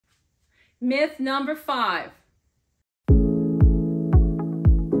Myth number 5.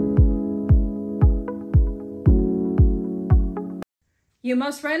 You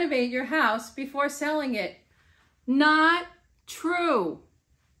must renovate your house before selling it. Not true.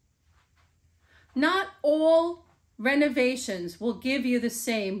 Not all renovations will give you the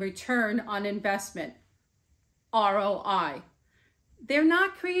same return on investment, ROI. They're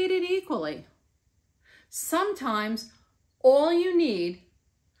not created equally. Sometimes all you need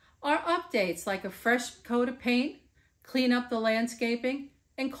are updates like a fresh coat of paint, clean up the landscaping,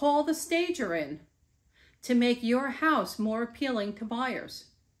 and call the stager in to make your house more appealing to buyers.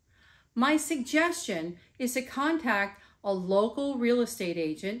 My suggestion is to contact a local real estate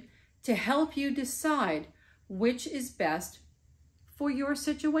agent to help you decide which is best for your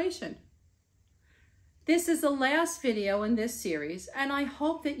situation. This is the last video in this series, and I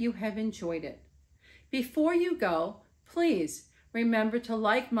hope that you have enjoyed it. Before you go, please remember to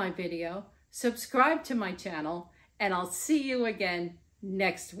like my video, subscribe to my channel, and I'll see you again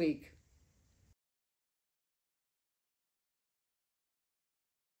next week.